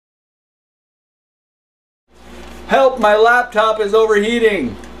Help, my laptop is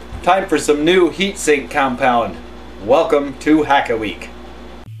overheating! Time for some new heatsink compound. Welcome to Hack-A-Week.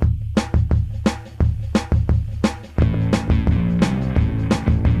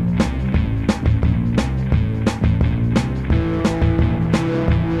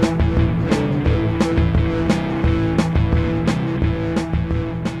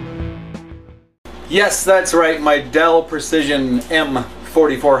 Yes, that's right, my Dell Precision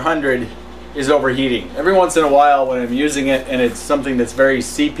M4400 is overheating. Every once in a while when I'm using it and it's something that's very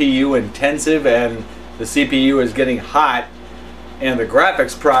CPU intensive and the CPU is getting hot and the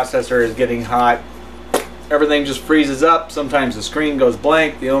graphics processor is getting hot, everything just freezes up. Sometimes the screen goes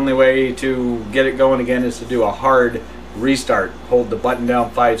blank. The only way to get it going again is to do a hard restart. Hold the button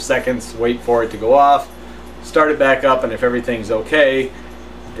down 5 seconds, wait for it to go off, start it back up, and if everything's okay,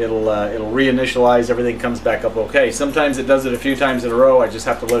 it'll reinitialize, everything comes back up okay. Sometimes it does it a few times in a row. I just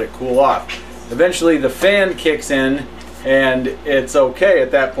have to let it cool off. Eventually the fan kicks in and it's okay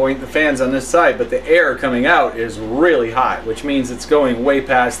at that point. The fan's on this side, but the air coming out is really hot, which means it's going way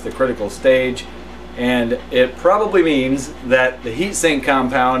past the critical stage, and it probably means that the heatsink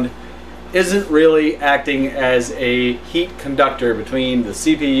compound isn't really acting as a heat conductor between the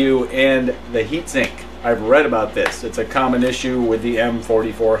CPU and the heatsink. I've read about this. It's a common issue with the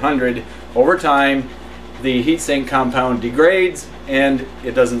M4400. Over time, the heatsink compound degrades and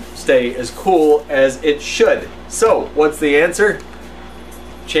it doesn't stay as cool as it should. So, what's the answer?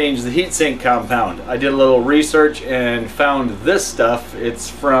 Change the heatsink compound. I did a little research and found this stuff. It's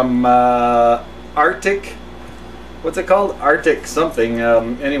from Arctic. What's it called? Arctic something.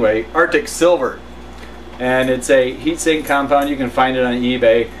 Anyway, Arctic Silver. And it's a heatsink compound. You can find it on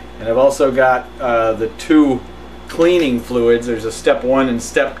eBay. And I've also got the two cleaning fluids. There's a step 1 and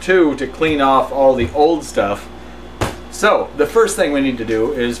step 2 to clean off all the old stuff. So the first thing we need to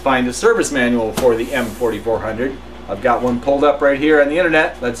do is find a service manual for the M4400. I've got one pulled up right here on the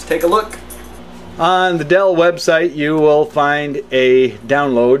internet. Let's take a look. On the Dell website you will find a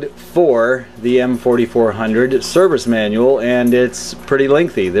download for the M4400 service manual, and it's pretty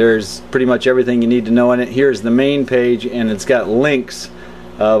lengthy. There's pretty much everything you need to know in it. Here's the main page, and it's got links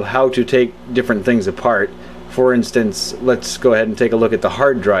of how to take different things apart. For instance, let's go ahead and take a look at the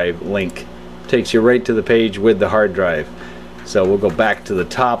hard drive link. Takes you right to the page with the hard drive. So we'll go back to the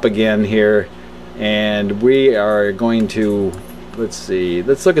top again here, and we are going to, let's see,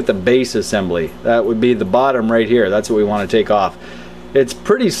 let's look at the base assembly. That would be the bottom right here. That's what we want to take off. It's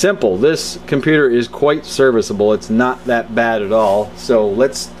pretty simple. This computer is quite serviceable. It's not that bad at all. So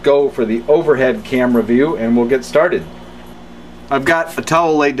let's go for the overhead camera view and we'll get started. I've got a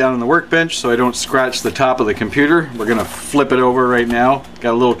towel laid down on the workbench so I don't scratch the top of the computer. We're going to flip it over right now.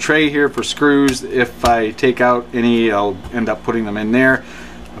 Got a little tray here for screws. If I take out any, I'll end up putting them in there.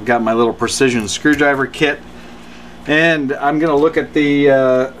 I've got my little precision screwdriver kit. And I'm going to look at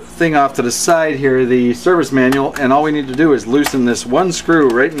the thing off to the side here, the service manual, and all we need to do is loosen this one screw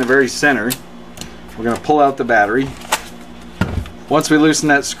right in the very center. We're going to pull out the battery. Once we loosen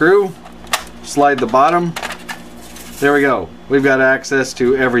that screw, slide the bottom. There we go. We've got access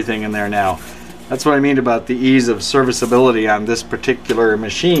to everything in there now. That's what I mean about the ease of serviceability on this particular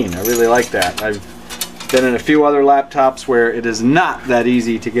machine. I really like that. I've been in a few other laptops where it is not that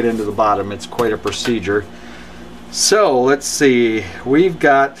easy to get into the bottom. It's quite a procedure. So let's see. We've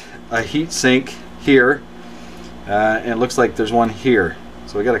got a heat sink here, and it looks like there's one here.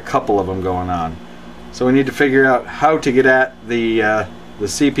 So we got a couple of them going on. So we need to figure out how to get at the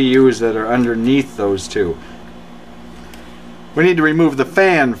CPUs that are underneath those two. We need to remove the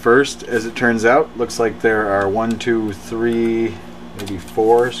fan first, as it turns out. Looks like there are 1, 2, 3, maybe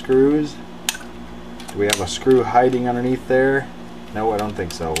 4 screws. Do we have a screw hiding underneath there? No, I don't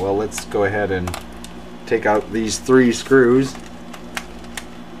think so. Well, let's go ahead and take out these 3 screws.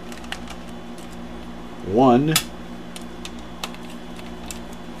 1,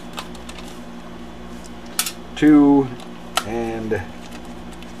 2, and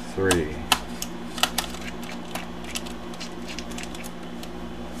 3.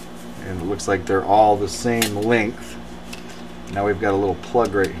 And it looks like they're all the same length. Now we've got a little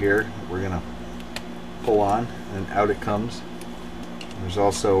plug right here we're gonna pull on, and out it comes. There's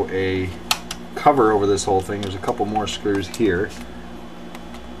also a cover over this whole thing. There's a couple more screws here.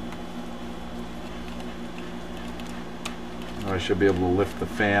 Now I should be able to lift the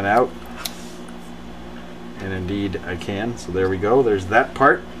fan out, and indeed I can. So there we go. There's that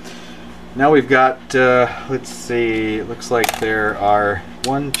part. Now we've got, let's see, it looks like there are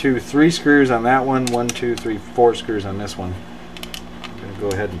 1, 2, 3 screws on that one, 1, 2, 3, 4 screws on this one. I'm going to go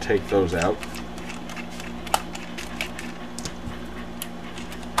ahead and take those out.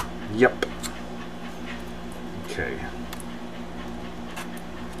 Yep. Okay.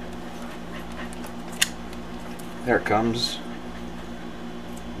 There it comes.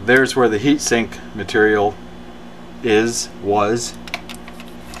 There's where the heatsink material was.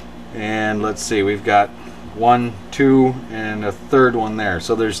 And let's see, we've got 1, 2, and a third one there.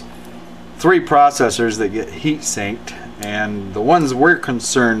 So there's 3 processors that get heat sinked, and the ones we're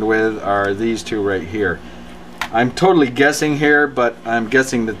concerned with are these 2 right here. I'm totally guessing here, but I'm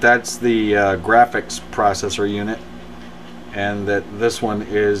guessing that that's the graphics processor unit, and that this one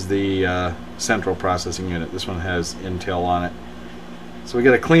is the central processing unit. This one has Intel on it. So we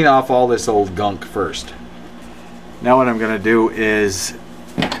got to clean off all this old gunk first. Now what I'm going to do is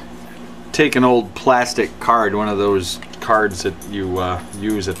take an old plastic card, one of those cards that you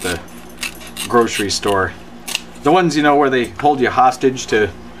use at the grocery store. The ones, you know, where they hold you hostage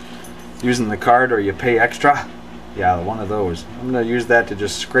to using the card or you pay extra. Yeah, one of those. I'm going to use that to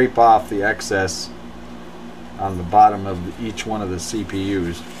just scrape off the excess on the bottom of each one of the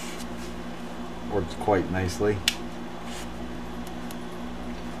CPUs. Works quite nicely.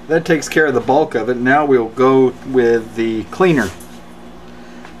 That takes care of the bulk of it. Now we'll go with the cleaner.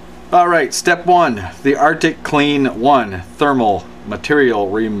 Alright, step 1, the Arctic Clean 1 Thermal Material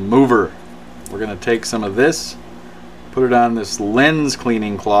Remover. We're going to take some of this, put it on this lens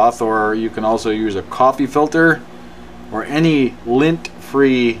cleaning cloth, or you can also use a coffee filter or any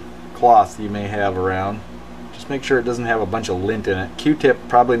lint-free cloth you may have around. Just make sure it doesn't have a bunch of lint in it. Q-tip,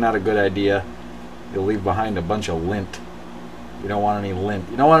 probably not a good idea. You'll leave behind a bunch of lint. You don't want any lint.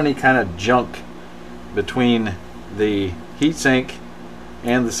 You don't want any kind of junk between the heatsink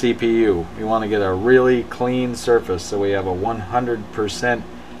and the CPU. We want to get a really clean surface so we have a 100%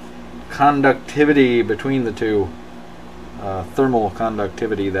 conductivity between the two. Thermal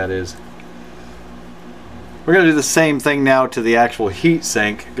conductivity, that is. We're going to do the same thing now to the actual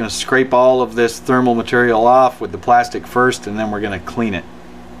heatsink. Going to scrape all of this thermal material off with the plastic first, and then we're going to clean it.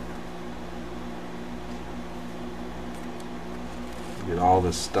 Get all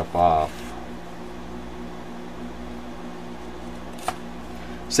this stuff off.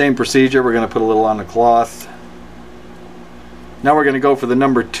 Same procedure, we're going to put a little on the cloth. Now we're going to go for the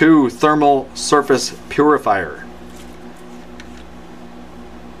number 2 Thermal Surface Purifier.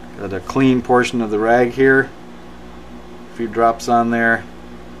 Got a clean portion of the rag here. A few drops on there.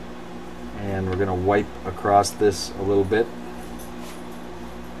 And we're going to wipe across this a little bit.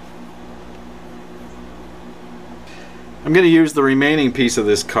 I'm going to use the remaining piece of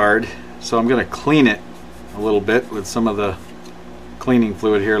this card, so I'm going to clean it a little bit with some of the cleaning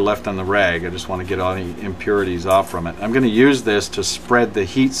fluid here left on the rag. I just want to get all the impurities off from it. I'm going to use this to spread the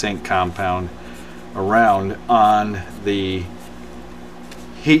heatsink compound around on the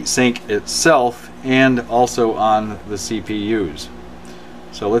heatsink itself and also on the CPUs.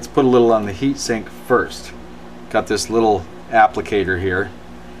 So let's put a little on the heatsink first. Got this little applicator here,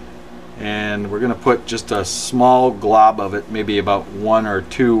 and we're going to put just a small glob of it, maybe about 1 or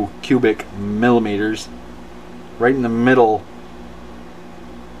 2 cubic millimeters, right in the middle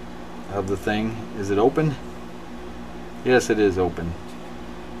of the thing. Is it open? Yes, it is open.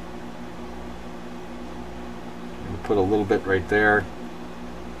 Put a little bit right there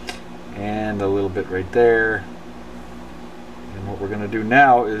and a little bit right there. And what we're going to do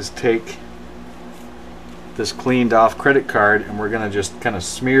now is take this cleaned off credit card and we're going to just kind of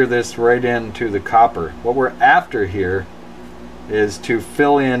smear this right into the copper. What we're after here is to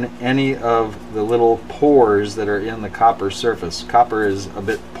fill in any of the little pores that are in the copper surface. Copper is a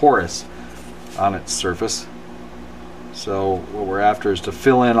bit porous on its surface, so what we're after is to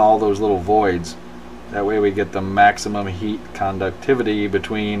fill in all those little voids. That way we get the maximum heat conductivity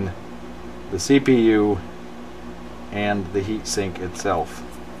between the CPU and the heatsink itself.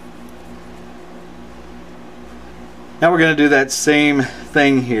 Now we're going to do that same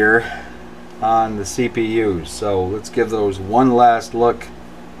thing here on the CPUs. So let's give those one last look.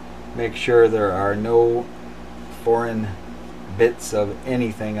 Make sure there are no foreign bits of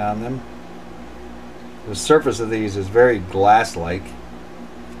anything on them. The surface of these is very glass-like.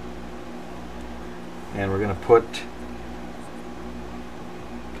 And we're going to put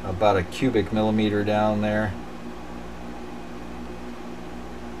about a cubic millimeter down there.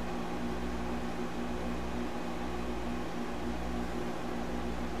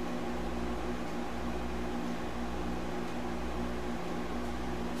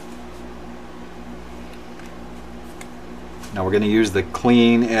 Now we're going to use the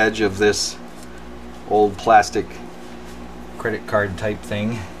clean edge of this old plastic credit card type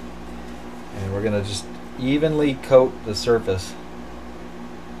thing, and we're going to just evenly coat the surface.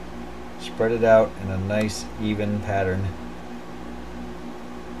 Spread it out in a nice even pattern.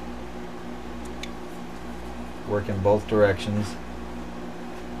 work in both directions.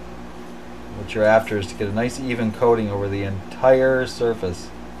 What you're after is to get a nice even coating over the entire surface,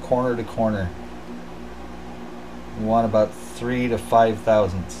 corner to corner. You want about 3 to 5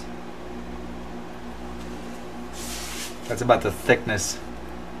 thousandths. That's about the thickness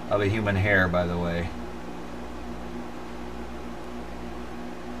of a human hair, by the way.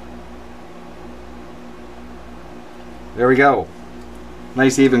 There we go.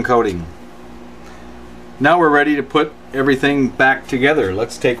 Nice even coating. Now we're ready to put everything back together.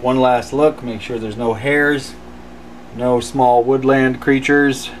 Let's take one last look, make sure there's no hairs, no small woodland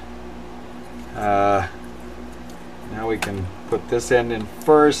creatures. Now we can put this end in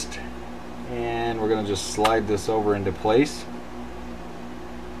first, and we're going to just slide this over into place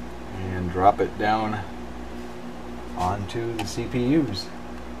and drop it down onto the CPUs.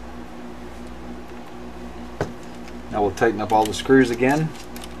 Now we'll tighten up all the screws again.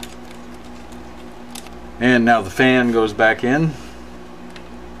 And now the fan goes back in.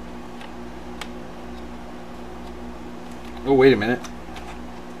 Oh, wait a minute.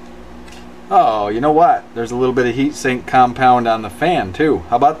 Oh, you know what? There's a little bit of heat sink compound on the fan too.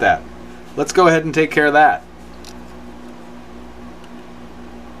 How about that? Let's go ahead and take care of that.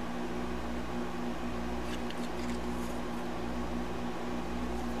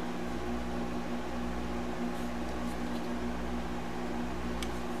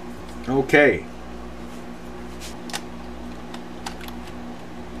 Okay.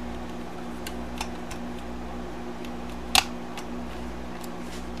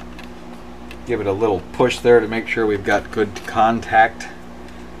 Give it a little push there to make sure we've got good contact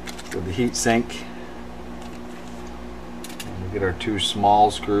with the heat sink. And we get our 2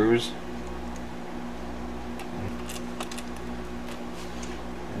 small screws.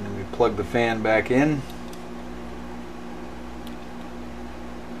 And then we plug the fan back in.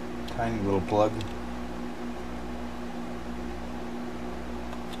 Tiny little plug.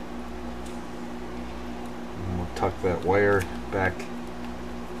 And we'll tuck that wire back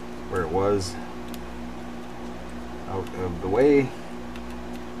where it was, out of the way,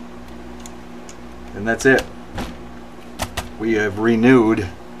 and that's it. We have renewed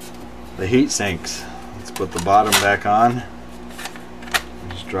the heat sinks. Let's put the bottom back on.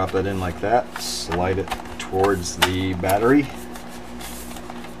 Just drop it in like that, slide it towards the battery.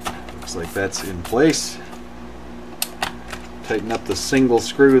 Looks like that's in place. Tighten up the single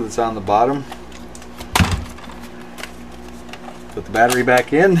screw that's on the bottom. Put the battery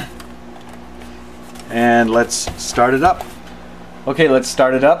back in. And let's start it up. Okay, let's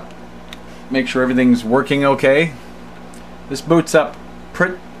start it up. Make sure everything's working okay. This boots up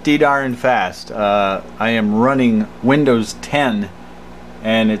pretty darn fast. I am running Windows 10,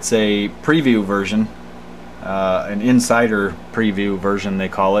 and it's a preview version, an insider preview version they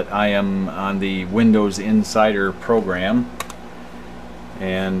call it. I am on the Windows Insider program,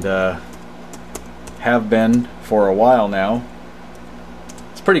 and have been for a while now.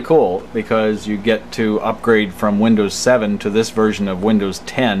 It's pretty cool because you get to upgrade from Windows 7 to this version of Windows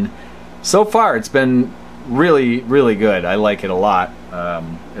 10. So far it's been really good. I like it a lot.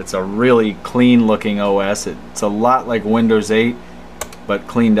 It's a really clean looking OS. It's a lot like Windows 8 but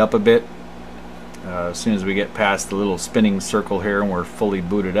cleaned up a bit. As soon as we get past the little spinning circle here and we're fully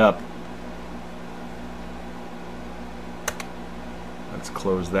booted up. Let's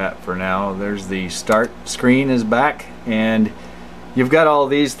close that for now. There's the start screen is back, and you've got all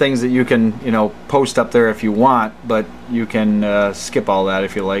these things that you can, you know, post up there if you want, but you can skip all that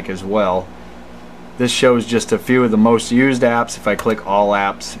if you like as well. This shows just a few of the most used apps. If I click all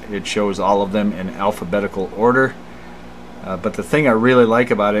apps, it shows all of them in alphabetical order. But the thing I really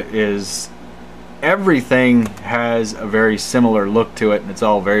like about it is everything has a very similar look to it, and it's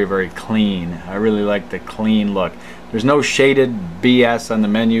all very clean. I really like the clean look. There's no shaded BS on the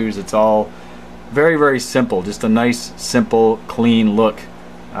menus. It's all very simple, just a nice, simple, clean look.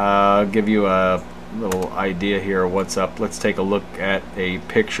 I'll give you a little idea here of what's up. Let's take a look at a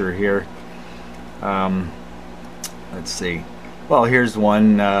picture here. Let's see. Well, here's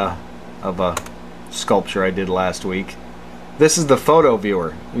one of a sculpture I did last week. This is the photo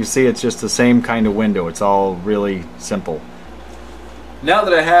viewer. You see, it's just the same kind of window. It's all really simple. Now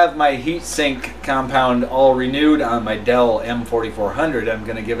that I have my heatsink compound all renewed on my Dell M4400, I'm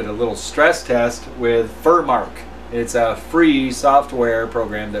going to give it a little stress test with Furmark. It's a free software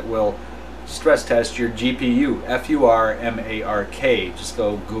program that will stress test your GPU, F-U-R-M-A-R-K. Just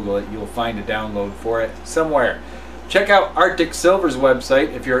go Google it. You'll find a download for it somewhere. Check out Arctic Silver's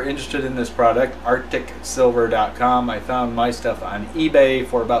website if you're interested in this product, arcticsilver.com. I found my stuff on eBay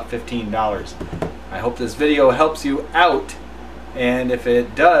for about $15. I hope this video helps you out. And if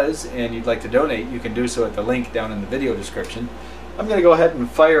it does, and you'd like to donate, you can do so at the link down in the video description. I'm going to go ahead and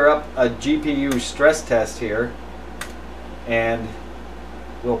fire up a GPU stress test here, and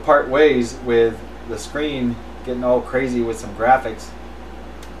we'll part ways with the screen getting all crazy with some graphics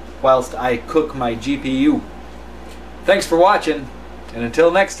whilst I cook my GPU. Thanks for watching, and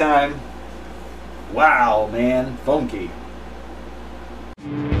until next time, wow man, funky.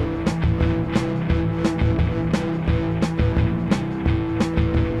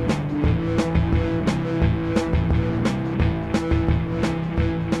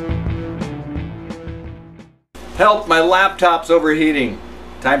 Help, my laptop's overheating.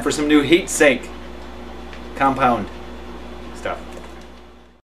 Time for some new heat sink compound.